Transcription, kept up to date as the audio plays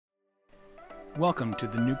Welcome to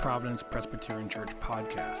the New Providence Presbyterian Church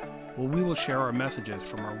podcast, where we will share our messages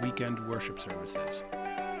from our weekend worship services.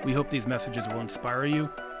 We hope these messages will inspire you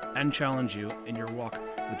and challenge you in your walk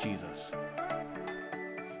with Jesus.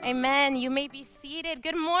 Amen. You may be seated.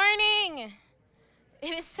 Good morning.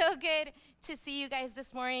 It is so good to see you guys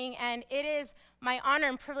this morning, and it is my honor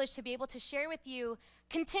and privilege to be able to share with you,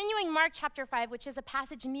 continuing Mark chapter 5, which is a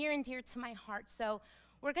passage near and dear to my heart. So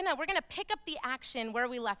we're gonna pick up the action where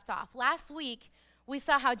we left off. Last week, we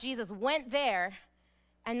saw how Jesus went there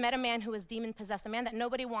and met a man who was demon-possessed, a man that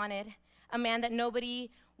nobody wanted, a man that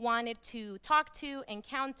nobody wanted to talk to,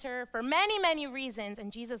 encounter, for many, many reasons,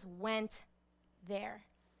 and Jesus went there.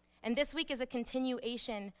 And this week is a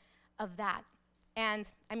continuation of that. And,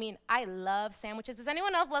 I love sandwiches. Does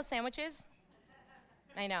anyone else love sandwiches?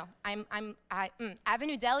 I know,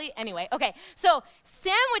 Avenue Deli, anyway. Okay, so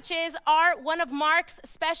sandwiches are one of Mark's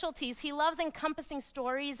specialties. He loves encompassing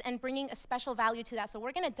stories and bringing a special value to that. So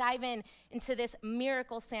we're gonna dive into this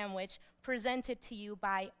miracle sandwich presented to you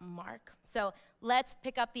by Mark. So let's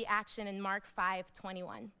pick up the action in Mark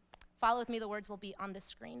 5:21. Follow with me, the words will be on the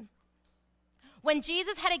screen. When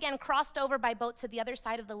Jesus had again crossed over by boat to the other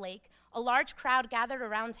side of the lake, a large crowd gathered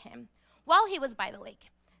around him while he was by the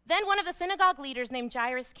lake. Then one of the synagogue leaders named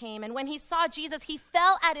Jairus came, and when he saw Jesus, he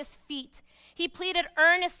fell at his feet. He pleaded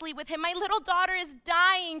earnestly with him, "My little daughter is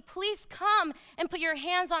dying. Please come and put your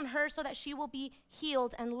hands on her so that she will be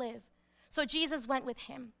healed and live." So Jesus went with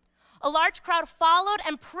him. A large crowd followed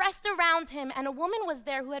and pressed around him, and a woman was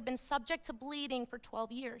there who had been subject to bleeding for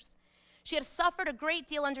 12 years. She had suffered a great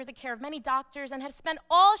deal under the care of many doctors and had spent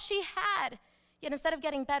all she had. Yet instead of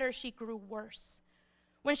getting better, she grew worse.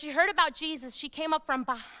 When she heard about Jesus, she came up from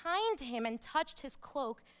behind him and touched his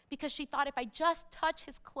cloak because she thought, if I just touch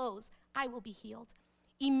his clothes, I will be healed.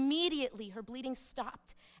 Immediately, her bleeding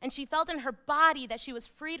stopped, and she felt in her body that she was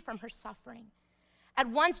freed from her suffering. At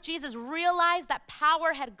once, Jesus realized that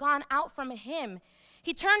power had gone out from him.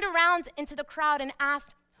 He turned around into the crowd and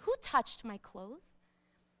asked, "Who touched my clothes?"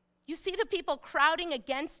 "You see the people crowding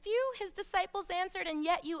against you," his disciples answered, "and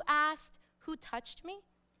yet you asked, 'Who touched me?'"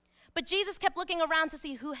 But Jesus kept looking around to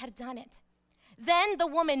see who had done it. Then the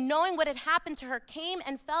woman, knowing what had happened to her, came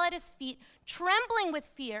and fell at his feet, trembling with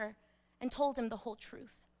fear, and told him the whole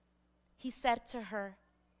truth. He said to her,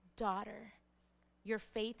 "Daughter, your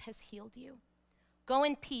faith has healed you. Go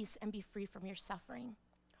in peace and be free from your suffering."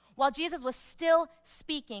 While Jesus was still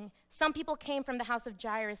speaking, some people came from the house of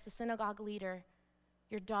Jairus, the synagogue leader.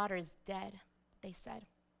 "Your daughter is dead," they said.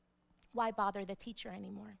 "Why bother the teacher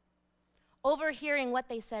anymore?" Overhearing what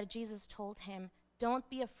they said, Jesus told him, "Don't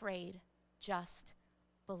be afraid, just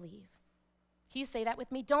believe." Can you say that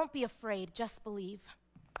with me? Don't be afraid, just believe.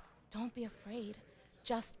 Don't be afraid,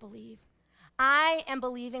 just believe. I am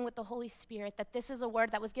believing with the Holy Spirit that this is a word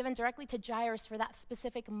that was given directly to Jairus for that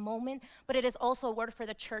specific moment, but it is also a word for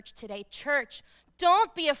the church today. Church,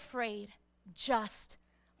 don't be afraid, just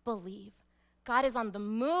believe. God is on the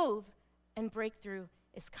move, and breakthrough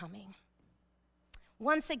is coming.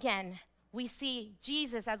 Once again, we see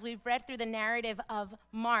Jesus, as we've read through the narrative of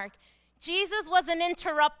Mark, Jesus was an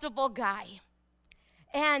interruptible guy.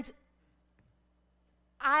 And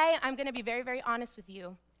I'm going to be very, very honest with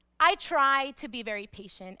you. I try to be very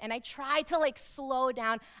patient, and I try to slow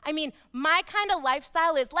down. My kind of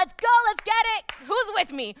lifestyle is, let's go, let's get it. Who's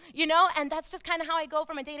with me? And that's just kind of how I go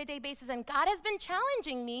from a day-to-day basis. And God has been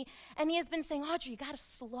challenging me, and he has been saying, "Audrey, you got to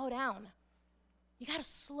slow down. You got to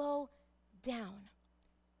slow down.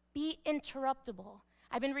 Be interruptible."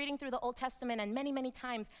 I've been reading through the Old Testament, and many, many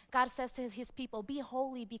times God says to his people, "Be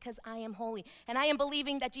holy because I am holy." And I am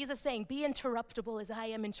believing that Jesus is saying, "Be interruptible as I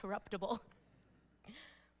am interruptible."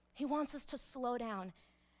 He wants us to slow down.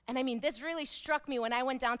 And this really struck me when I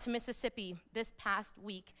went down to Mississippi this past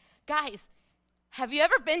week. Guys, have you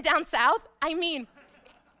ever been down south?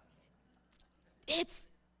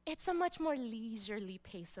 It's a much more leisurely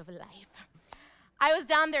pace of life. I was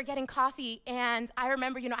down there getting coffee, and I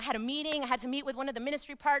remember, I had a meeting. I had to meet with one of the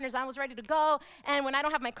ministry partners. I was ready to go, and when I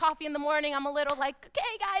don't have my coffee in the morning, I'm a little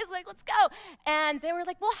 "Okay, guys, let's go." And they were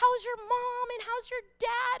like, "Well, how's your mom, and how's your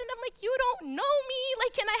dad?" And I'm like, "You don't know me.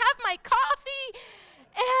 Can I have my coffee?"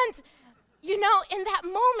 And, in that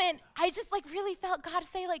moment, I just, really felt God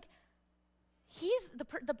say, he's the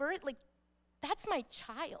bird, that's my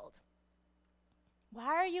child. Why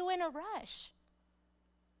are you in a rush?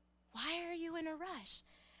 Why are you in a rush?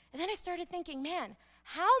 And then I started thinking, man,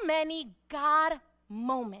 how many God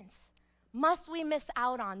moments must we miss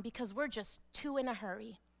out on because we're just too in a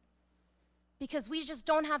hurry? Because we just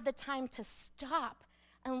don't have the time to stop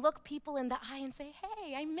and look people in the eye and say,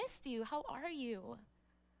 "Hey, I missed you. How are you?"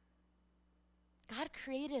 God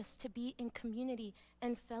created us to be in community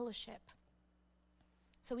and fellowship.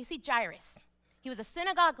 So we see Jairus. He was a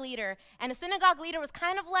synagogue leader, and a synagogue leader was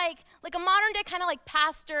kind of like a modern day kind of like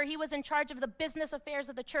pastor. He was in charge of the business affairs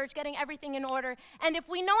of the church, getting everything in order. And if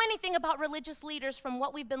we know anything about religious leaders from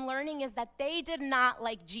what we've been learning is that they did not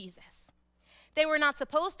like Jesus. They were not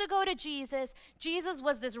supposed to go to Jesus. Jesus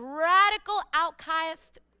was this radical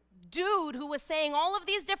outcast dude who was saying all of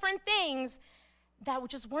these different things that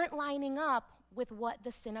just weren't lining up with what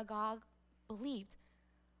the synagogue believed.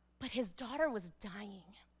 But his daughter was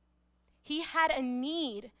dying. He had a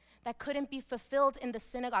need that couldn't be fulfilled in the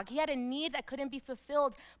synagogue. He had a need that couldn't be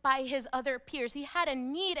fulfilled by his other peers. He had a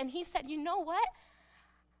need, and he said, you know what?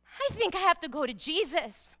 I think I have to go to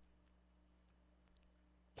Jesus.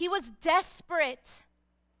 He was desperate.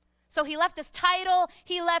 So he left his title,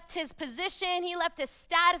 he left his position, he left his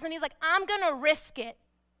status, and he's like, I'm going to risk it.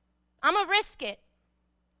 I'm going to risk it.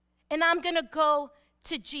 And I'm going to go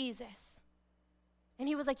to Jesus. And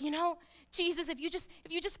he was like, you know, Jesus, if you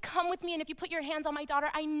just come with me and if you put your hands on my daughter,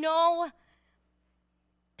 I know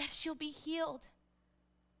that she'll be healed.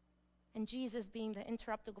 And Jesus, being the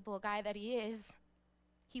interruptible guy that he is,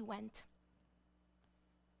 he went.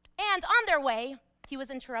 And on their way, he was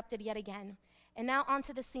interrupted yet again. And now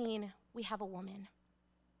onto the scene, we have a woman.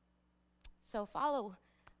 So follow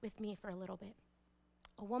with me for a little bit.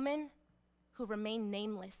 A woman who remained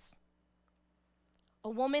nameless. A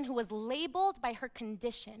woman who was labeled by her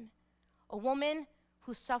condition. A woman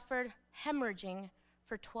who suffered hemorrhaging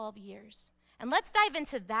for 12 years. And let's dive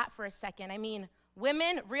into that for a second. I mean,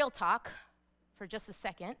 women, real talk for just a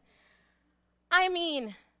second. I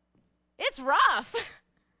mean, it's rough.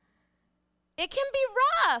 It can be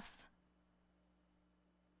rough.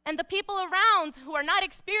 And the people around who are not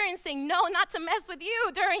experiencing know not to mess with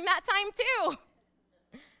you during that time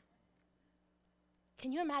too.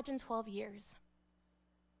 Can you imagine 12 years?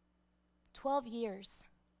 12 years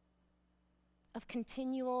of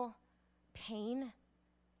continual pain,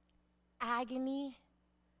 agony,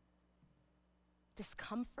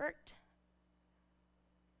 discomfort.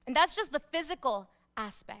 And that's just the physical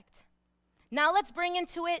aspect. Now let's bring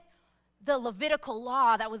into it the Levitical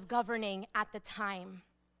law that was governing at the time.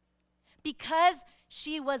 Because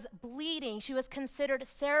she was bleeding, she was considered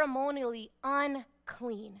ceremonially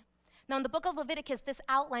unclean. Now in the book of Leviticus, this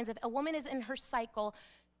outlines if a woman is in her cycle,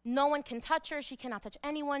 no one can touch her, she cannot touch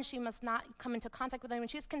anyone, she must not come into contact with anyone.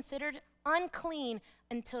 She is considered unclean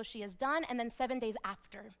until she is done, and then 7 days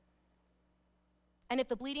after. And if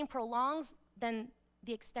the bleeding prolongs, then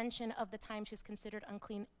the extension of the time she's considered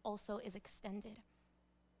unclean also is extended.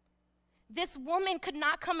 This woman could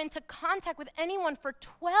not come into contact with anyone for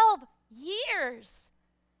 12 years.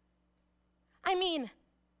 I mean,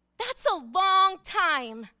 that's a long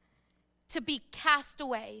time to be cast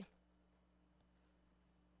away.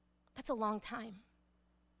 That's a long time.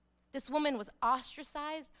 This woman was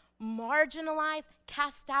ostracized, marginalized,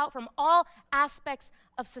 cast out from all aspects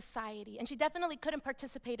of society. And she definitely couldn't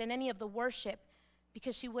participate in any of the worship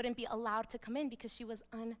because she wouldn't be allowed to come in because she was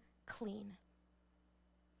unclean.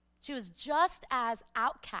 She was just as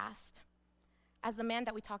outcast as the man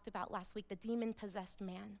that we talked about last week, the demon-possessed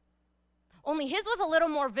man. Only his was a little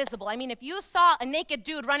more visible. I mean, if you saw a naked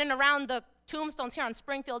dude running around the tombstones here on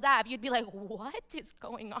Springfield Ave, you'd be like, what is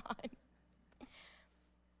going on?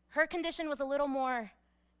 Her condition was a little more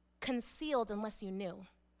concealed unless you knew.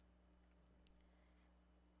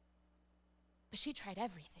 But she tried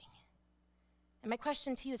everything. And my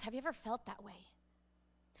question to you is, have you ever felt that way?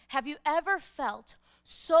 Have you ever felt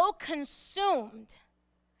so consumed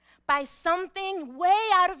by something way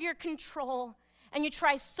out of your control, and you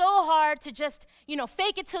try so hard to just,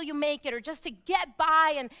 fake it till you make it, or just to get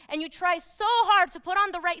by, and you try so hard to put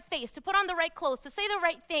on the right face, to put on the right clothes, to say the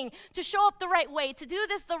right thing, to show up the right way, to do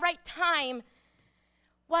this the right time,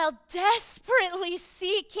 while desperately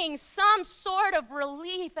seeking some sort of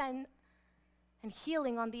relief and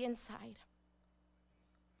healing on the inside,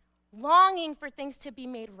 longing for things to be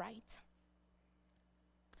made right.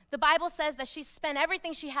 The Bible says that she spent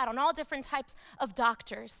everything she had on all different types of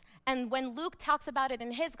doctors. And when Luke talks about it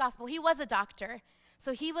in his gospel, he was a doctor.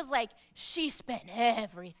 So he was like, she spent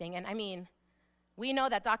everything. And I mean, we know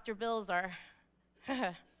that doctor bills are,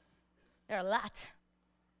 they're a lot.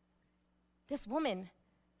 This woman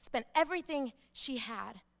spent everything she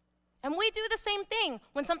had. And we do the same thing.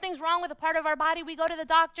 When something's wrong with a part of our body, we go to the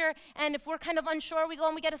doctor, and if we're kind of unsure, we go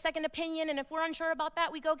and we get a second opinion, and if we're unsure about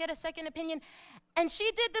that, we go get a second opinion. And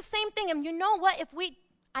she did the same thing. And you know what?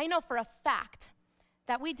 I know for a fact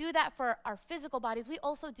that we do that for our physical bodies, we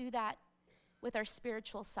also do that with our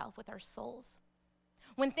spiritual self, with our souls.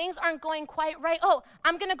 When things aren't going quite right, oh,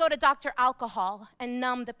 I'm going to go to Dr. Alcohol and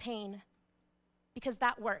numb the pain because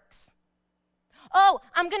that works. Oh,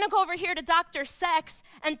 I'm going to go over here to Dr. Sex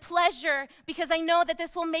and Pleasure because I know that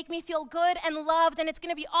this will make me feel good and loved and it's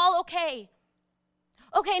going to be all okay.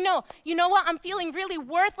 Okay, no, you know what? I'm feeling really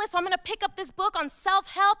worthless, so I'm going to pick up this book on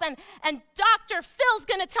self-help and Dr. Phil's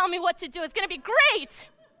going to tell me what to do. It's going to be great.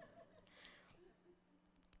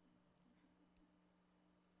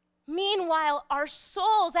 Meanwhile, our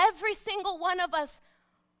souls, every single one of us,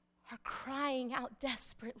 are crying out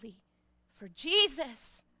desperately for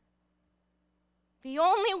Jesus, the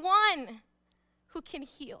only one who can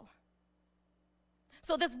heal.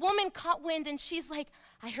 So this woman caught wind and she's like,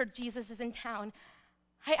 I heard Jesus is in town.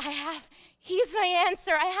 He's my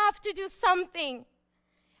answer. I have to do something.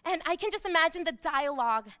 And I can just imagine the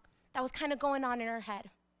dialogue that was kind of going on in her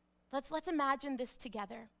head. Let's imagine this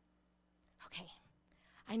together. Okay,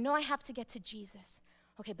 I know I have to get to Jesus.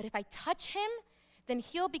 Okay, but if I touch him, then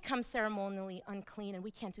he'll become ceremonially unclean, and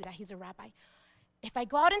we can't do that. He's a rabbi. If I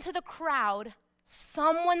go out into the crowd,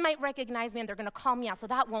 someone might recognize me, and they're going to call me out, so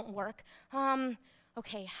that won't work.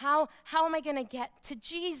 Okay, how am I going to get to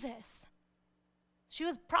Jesus? She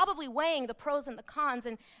was probably weighing the pros and the cons,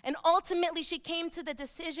 and ultimately she came to the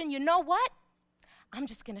decision, you know what? I'm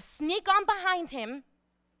just going to sneak on behind him.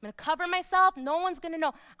 I'm going to cover myself. No one's going to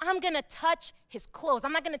know. I'm going to touch his clothes.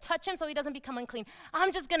 I'm not going to touch him so he doesn't become unclean.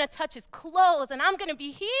 I'm just going to touch his clothes, and I'm going to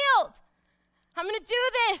be healed. I'm going to do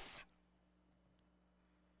this.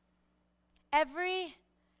 Every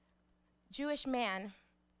Jewish man,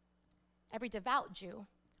 every devout Jew,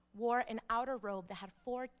 wore an outer robe that had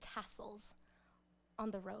 4 tassels on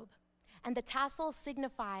the robe. And the tassels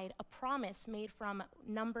signified a promise made from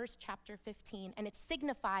Numbers chapter 15. And it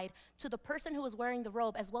signified to the person who was wearing the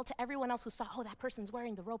robe, as well to everyone else who saw, oh, that person's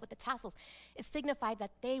wearing the robe with the tassels. It signified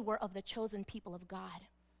that they were of the chosen people of God.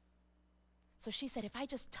 So she said, if I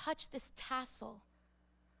just touch this tassel,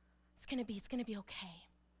 it's gonna be okay.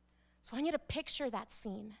 So I want you to picture that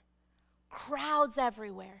scene. Crowds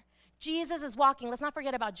everywhere. Jesus is walking. Let's not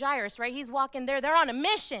forget about Jairus, right? He's walking there. They're on a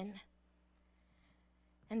mission.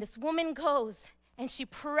 And this woman goes and she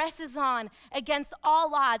presses on against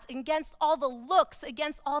all odds, against all the looks,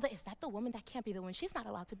 against all the, is that the woman? That can't be the woman. She's not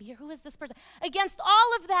allowed to be here. Who is this person? Against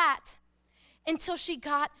all of that until she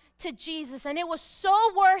got to Jesus. And it was so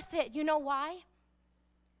worth it. You know why?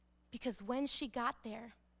 Because when she got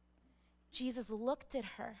there, Jesus looked at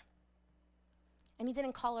her and he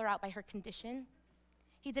didn't call her out by her condition.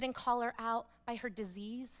 He didn't call her out by her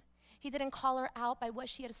disease. He didn't call her out by what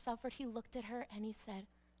she had suffered. He looked at her and he said,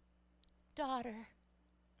 daughter,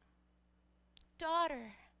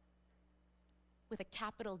 daughter, with a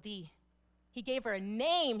capital D. He gave her a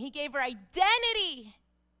name. He gave her identity.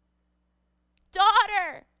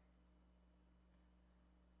 Daughter,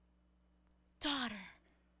 daughter.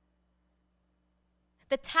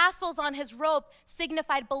 The tassels on his robe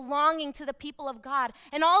signified belonging to the people of God.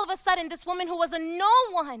 And all of a sudden, this woman who was a no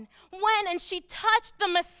one went and she touched the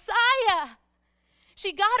Messiah.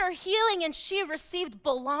 She got her healing and she received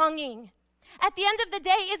belonging. At the end of the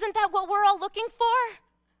day, isn't that what we're all looking for?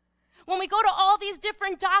 When we go to all these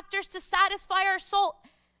different doctors to satisfy our soul,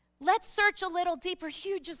 let's search a little deeper.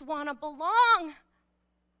 You just want to belong.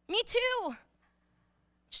 Me too.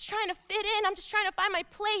 Just trying to fit in. I'm just trying to find my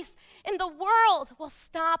place in the world. Well,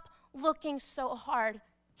 stop looking so hard.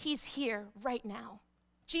 He's here right now.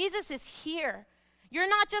 Jesus is here. You're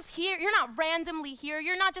not just here. You're not randomly here.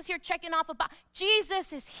 You're not just here checking off a box.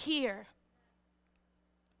 Jesus is here.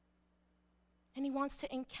 And he wants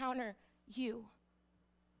to encounter you.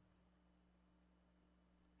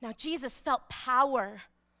 Now, Jesus felt power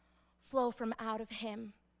flow from out of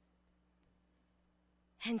him.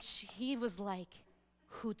 And he was like,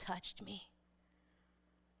 who touched me?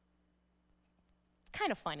 It's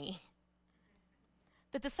kind of funny.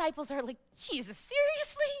 The disciples are like, Jesus,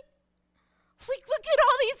 seriously? Like, look at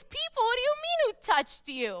all these people. What do you mean who touched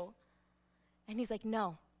you? And he's like,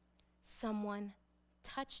 no, someone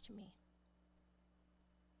touched me.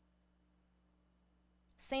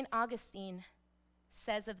 St. Augustine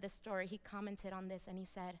says of this story, he commented on this and he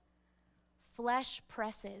said, flesh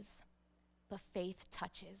presses, but faith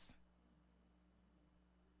touches.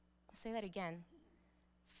 I'll say that again.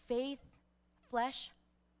 Flesh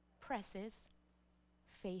presses,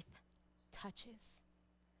 faith touches.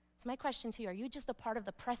 So my question to you, are you just a part of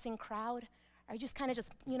the pressing crowd? Are you just kind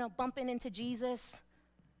of bumping into Jesus?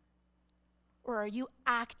 Or are you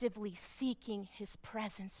actively seeking his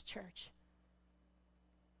presence, church?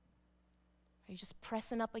 Are you just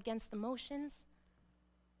pressing up against the motions?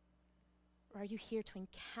 Or are you here to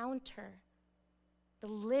encounter the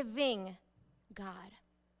living God?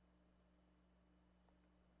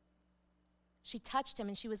 She touched him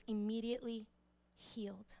and she was immediately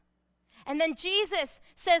healed. And then Jesus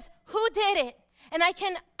says, who did it? And I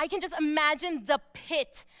can just imagine the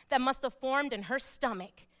pit that must have formed in her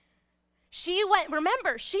stomach. She went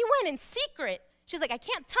in secret. She's like, I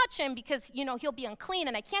can't touch him because, he'll be unclean,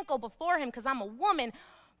 and I can't go before him because I'm a woman.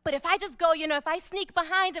 But if I just go, if I sneak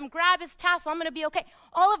behind him, grab his tassel, I'm going to be okay.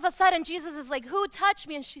 All of a sudden, Jesus is like, who touched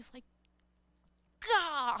me? And she's like,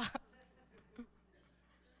 gah,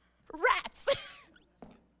 rats.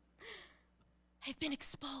 I've been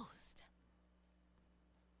exposed.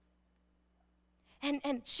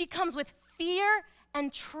 And she comes with fear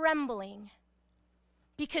and trembling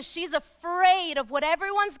because she's afraid of what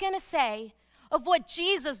everyone's going to say, of what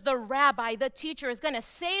Jesus, the rabbi, the teacher, is going to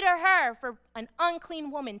say to her for an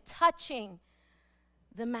unclean woman touching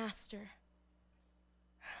the master.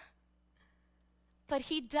 But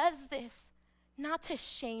he does this not to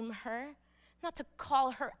shame her, not to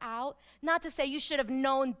call her out, not to say you should have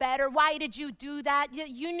known better. Why did you do that?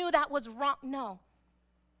 You knew that was wrong. No.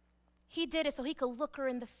 He did it so he could look her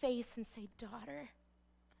in the face and say, daughter,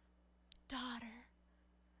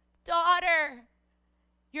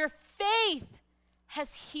 your faith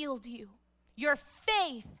has healed you. Your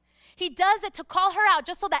faith. He does it to call her out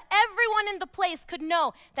just so that everyone in the place could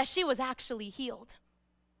know that she was actually healed.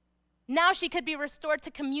 Now she could be restored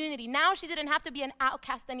to community. Now she didn't have to be an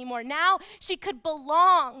outcast anymore. Now she could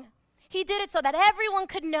belong. He did it so that everyone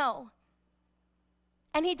could know.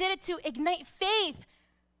 And he did it to ignite faith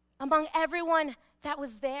among everyone that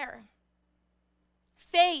was there.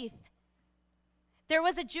 Faith. There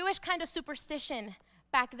was a Jewish kind of superstition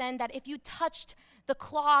back then that if you touched the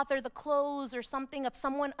cloth or the clothes or something of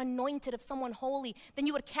someone anointed, of someone holy, then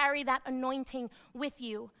you would carry that anointing with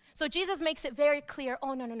you. So Jesus makes it very clear,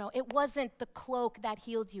 oh, no, it wasn't the cloak that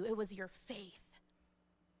healed you, it was your faith.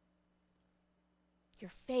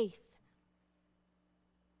 Your faith.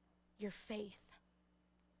 Your faith.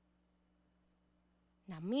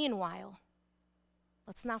 Now, meanwhile,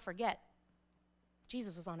 let's not forget,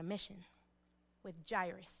 Jesus was on a mission with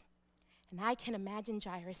Jairus. And I can imagine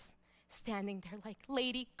Jairus standing there like,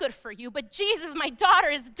 lady, good for you, but Jesus, my daughter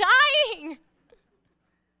is dying.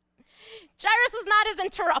 Jairus was not as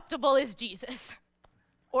interruptible as Jesus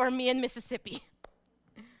or me in Mississippi.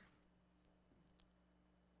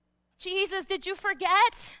 Jesus, did you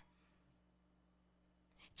forget?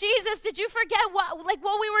 Jesus, did you forget what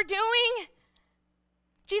we were doing?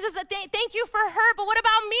 Jesus, thank you for her, but what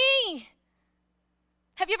about me?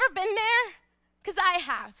 Have you ever been there? Because I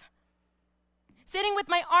have. Sitting with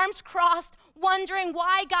my arms crossed, wondering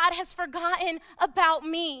why God has forgotten about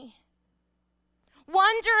me.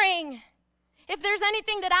 Wondering if there's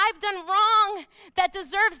anything that I've done wrong that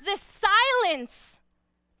deserves this silence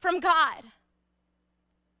from God.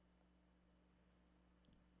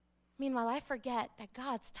 Meanwhile, I forget that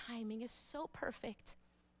God's timing is so perfect,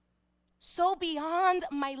 so beyond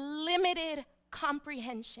my limited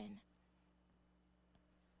comprehension.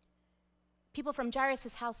 People from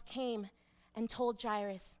Jairus' house came and told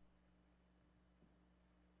Jairus,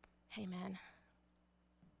 hey man,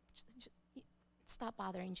 stop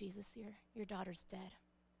bothering Jesus, your daughter's dead.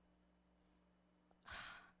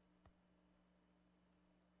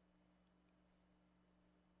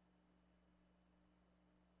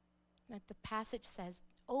 Like the passage says,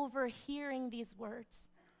 overhearing these words,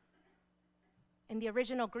 in the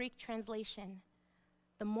original Greek translation,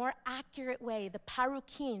 the more accurate way, the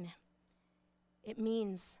parukin, it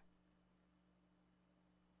means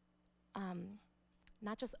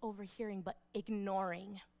not just overhearing, but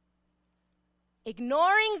ignoring.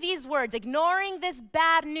 Ignoring these words, ignoring this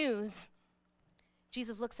bad news.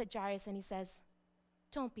 Jesus looks at Jairus and he says,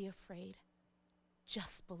 don't be afraid,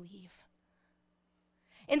 just believe.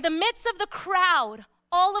 In the midst of the crowd,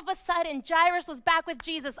 all of a sudden, Jairus was back with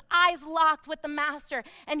Jesus, eyes locked with the master,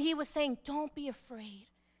 and he was saying, don't be afraid,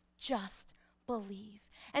 just believe.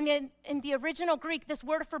 And in the original Greek, this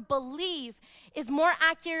word for believe is more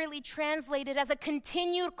accurately translated as a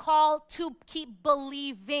continued call to keep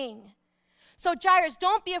believing. So Jairus,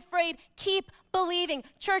 don't be afraid, keep believing.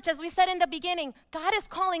 Church, as we said in the beginning, God is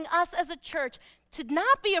calling us as a church to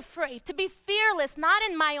not be afraid, to be fearless, not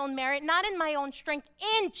in my own merit, not in my own strength,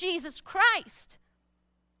 in Jesus Christ.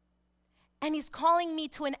 And he's calling me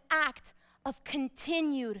to an act of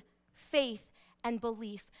continued faith and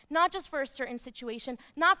belief, not just for a certain situation,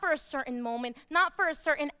 not for a certain moment, not for a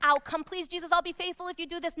certain outcome. Please, Jesus, I'll be faithful if you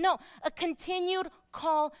do this. No, a continued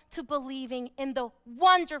call to believing in the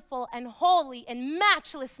wonderful and holy and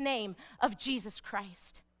matchless name of Jesus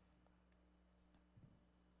Christ.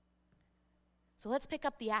 So let's pick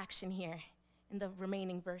up the action here in the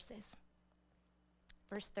remaining verses.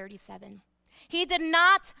 Verse 37. He did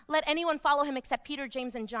not let anyone follow him except Peter,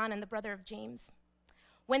 James, and John, and the brother of James.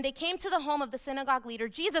 When they came to the home of the synagogue leader,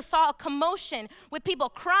 Jesus saw a commotion with people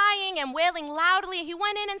crying and wailing loudly. He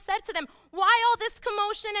went in and said to them, "Why all this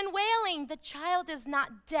commotion and wailing? The child is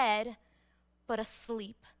not dead, but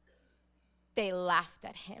asleep." They laughed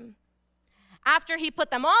at him. After he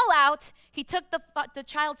put them all out, he took the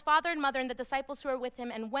child's father and mother and the disciples who were with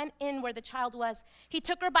him and went in where the child was. He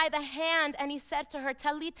took her by the hand and he said to her,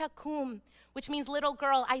 "Talita kum," which means, "Little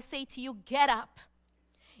girl, I say to you, get up."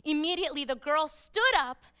 Immediately the girl stood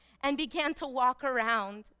up and began to walk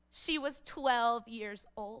around. She was 12 years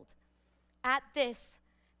old. At this,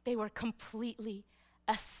 they were completely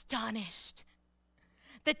astonished.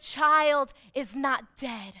 The child is not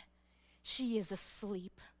dead. She is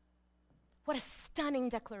asleep. What a stunning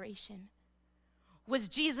declaration. Was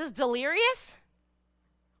Jesus delirious?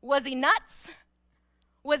 Was he nuts?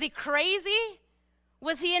 Was he crazy?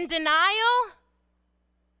 Was he in denial?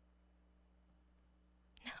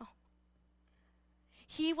 No.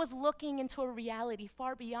 He was looking into a reality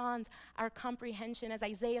far beyond our comprehension. As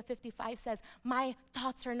Isaiah 55 says, "My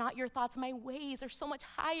thoughts are not your thoughts. My ways are so much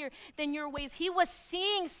higher than your ways." He was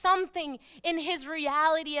seeing something in his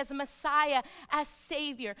reality as Messiah, as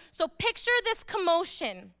Savior. So picture this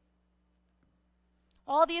commotion.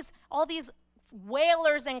 All these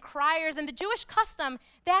wailers and criers. In the Jewish custom,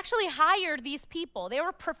 they actually hired these people. They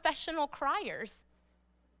were professional criers.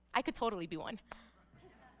 I could totally be one.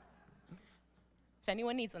 If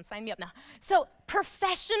anyone needs one, sign me up now. So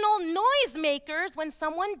professional noisemakers, when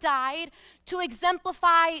someone died, to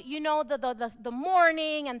exemplify, the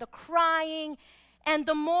mourning and the crying. And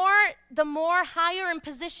the more higher in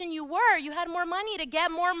position you were, you had more money to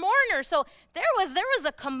get more mourners. So there was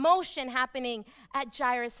a commotion happening at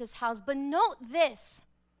Jairus' house. But note this.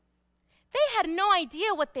 They had no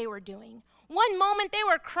idea what they were doing. One moment they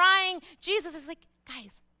were crying. Jesus is like,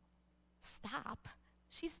 "Guys, stop.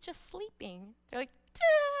 She's just sleeping." They're like,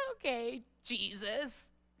 "Okay, Jesus."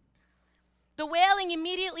 The wailing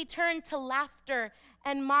immediately turned to laughter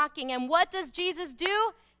and mocking. And what does Jesus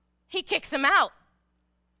do? He kicks him out.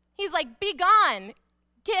 He's like, "Be gone.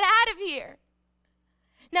 Get out of here."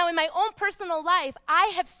 Now, in my own personal life, I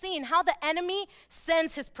have seen how the enemy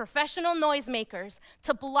sends his professional noisemakers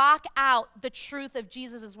to block out the truth of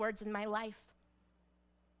Jesus' words in my life.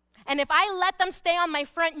 And if I let them stay on my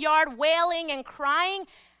front yard wailing and crying,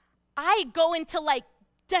 I go into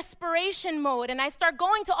desperation mode and I start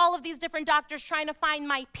going to all of these different doctors trying to find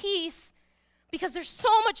my peace because there's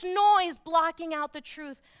so much noise blocking out the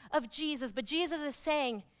truth of Jesus. But Jesus is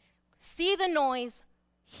saying, see the noise,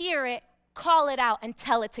 hear it, call it out, and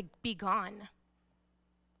tell it to be gone.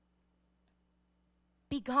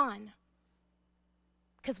 Be gone.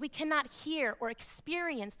 Because we cannot hear or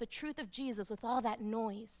experience the truth of Jesus with all that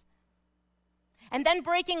noise. And then,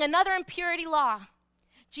 breaking another impurity law,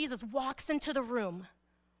 Jesus walks into the room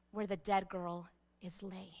where the dead girl is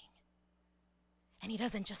laying. And he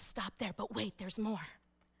doesn't just stop there, but wait, there's more.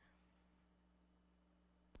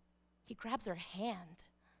 He grabs her hand.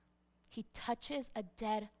 He touches a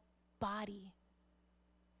dead body.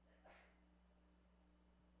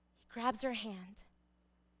 He grabs her hand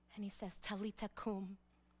and he says, "Talita kum."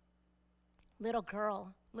 Little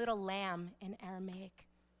girl, little lamb in Aramaic,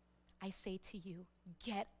 I say to you,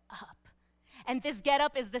 get up. And this get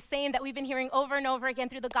up is the same that we've been hearing over and over again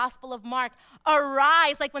through the Gospel of Mark.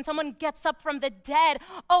 Arise, like when someone gets up from the dead.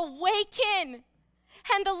 Awaken.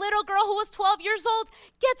 And the little girl who was 12 years old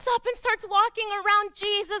gets up and starts walking around.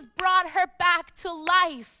 Jesus brought her back to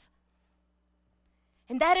life.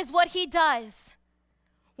 And that is what he does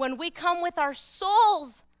when we come with our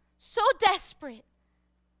souls so desperate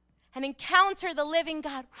and encounter the living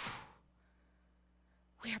God.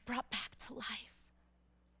 We are brought back to life.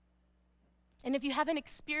 And if you haven't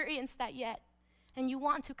experienced that yet and you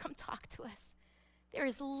want to, come talk to us. There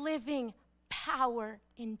is living power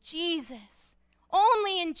in Jesus,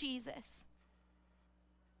 only in Jesus.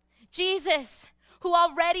 Jesus, who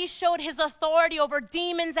already showed his authority over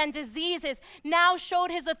demons and diseases, now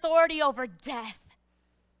showed his authority over death.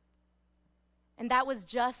 And that was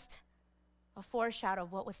just a foreshadow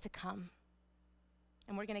of what was to come.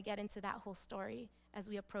 And we're going to get into that whole story as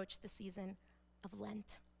we approach the season of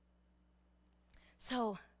Lent.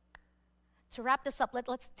 So, to wrap this up,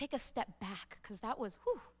 let's take a step back, because that was,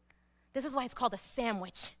 this is why it's called a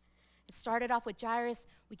sandwich. It started off with Jairus,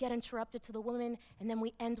 we get interrupted to the woman, and then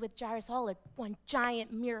we end with Jairus, all at one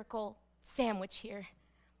giant miracle sandwich here.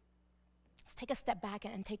 Let's take a step back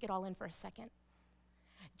and take it all in for a second.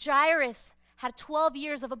 Jairus had 12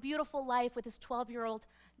 years of a beautiful life with his 12-year-old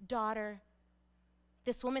daughter.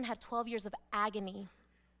 This woman had 12 years of agony.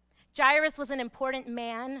 Jairus was an important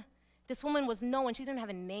man. This woman was no one. She didn't have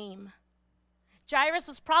a name. Jairus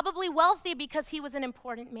was probably wealthy because he was an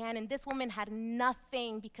important man, and this woman had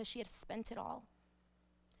nothing because she had spent it all.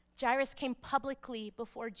 Jairus came publicly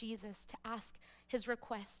before Jesus to ask his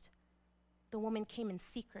request. The woman came in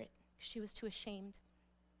secret. She was too ashamed.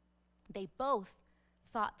 They both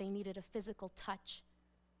thought they needed a physical touch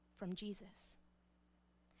from Jesus.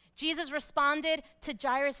 Jesus responded to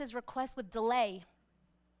Jairus' request with delay,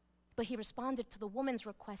 but he responded to the woman's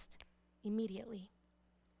request immediately.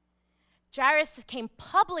 Jairus came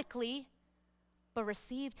publicly, but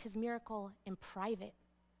received his miracle in private.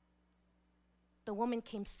 The woman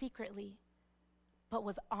came secretly, but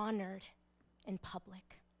was honored in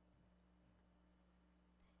public.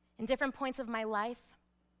 In different points of my life,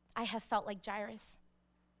 I have felt like Jairus.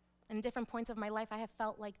 In different points of my life, I have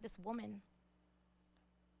felt like this woman.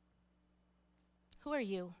 Who are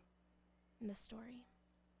you in this story?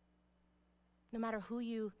 No matter who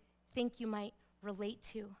you think you might relate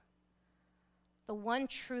to, the one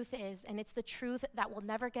truth is, and it's the truth that will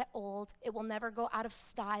never get old, it will never go out of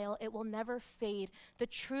style, it will never fade. The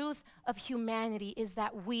truth of humanity is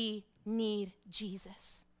that we need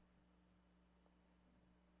Jesus.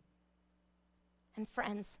 And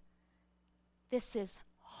friends, this is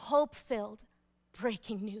hope-filled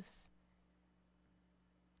breaking news.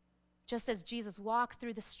 Just as Jesus walked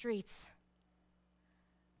through the streets,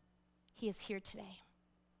 he is here today,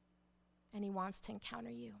 and he wants to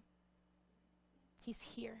encounter you. He's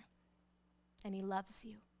here, and he loves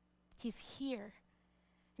you. He's here,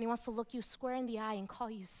 and he wants to look you square in the eye and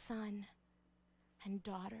call you son and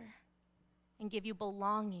daughter and give you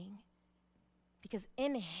belonging, because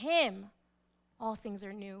in him, all things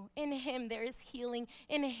are new. In him, there is healing.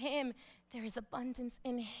 In him, there is abundance.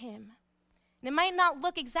 In him. And it might not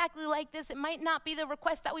look exactly like this. It might not be the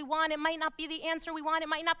request that we want. It might not be the answer we want. It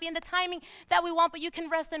might not be in the timing that we want, but you can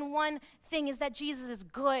rest in one thing, is that Jesus is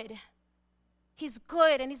good. He's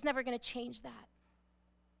good, and he's never going to change that.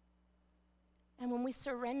 And when we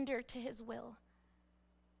surrender to his will,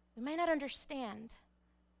 we might not understand,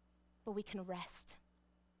 but we can rest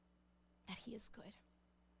that he is good.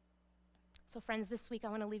 So friends, this week I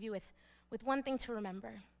want to leave you with one thing to remember.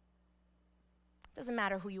 It doesn't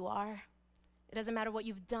matter who you are. It doesn't matter what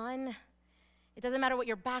you've done. It doesn't matter what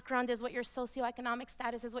your background is, what your socioeconomic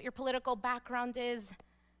status is, what your political background is.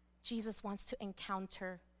 Jesus wants to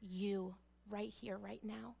encounter you right here, right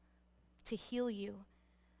now, to heal you,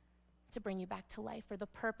 to bring you back to life for the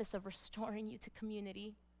purpose of restoring you to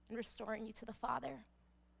community and restoring you to the Father.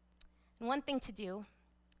 And one thing to do,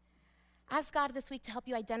 ask God this week to help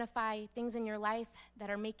you identify things in your life that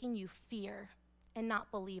are making you fear and not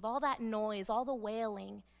believe. All that noise, all the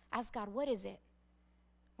wailing, ask God, what is it?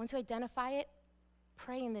 Once you identify it,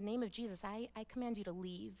 pray in the name of Jesus. I command you to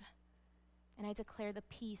leave, and I declare the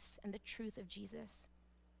peace and the truth of Jesus.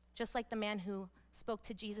 Just like the man who spoke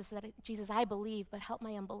to Jesus, that Jesus, I believe, but help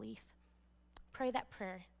my unbelief. Pray that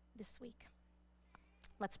prayer this week.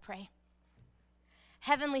 Let's pray.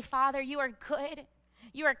 Heavenly Father, you are good.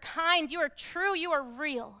 You are kind, you are true, you are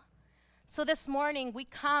real. So this morning we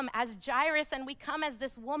come as Jairus, and we come as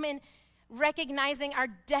this woman, recognizing our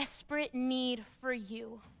desperate need for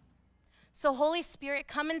you. So Holy Spirit,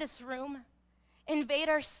 come in this room, invade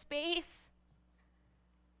our space,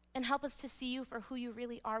 and help us to see you for who you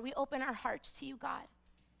really are. We open our hearts to you, God.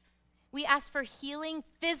 We ask for healing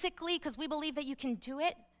physically because we believe that you can do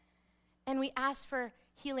it. And we ask for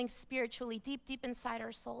healing spiritually, deep, deep inside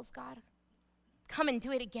our souls, God. Come and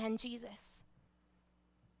do it again, Jesus.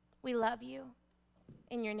 We love you.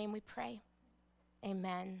 In your name we pray.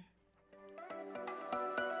 Amen.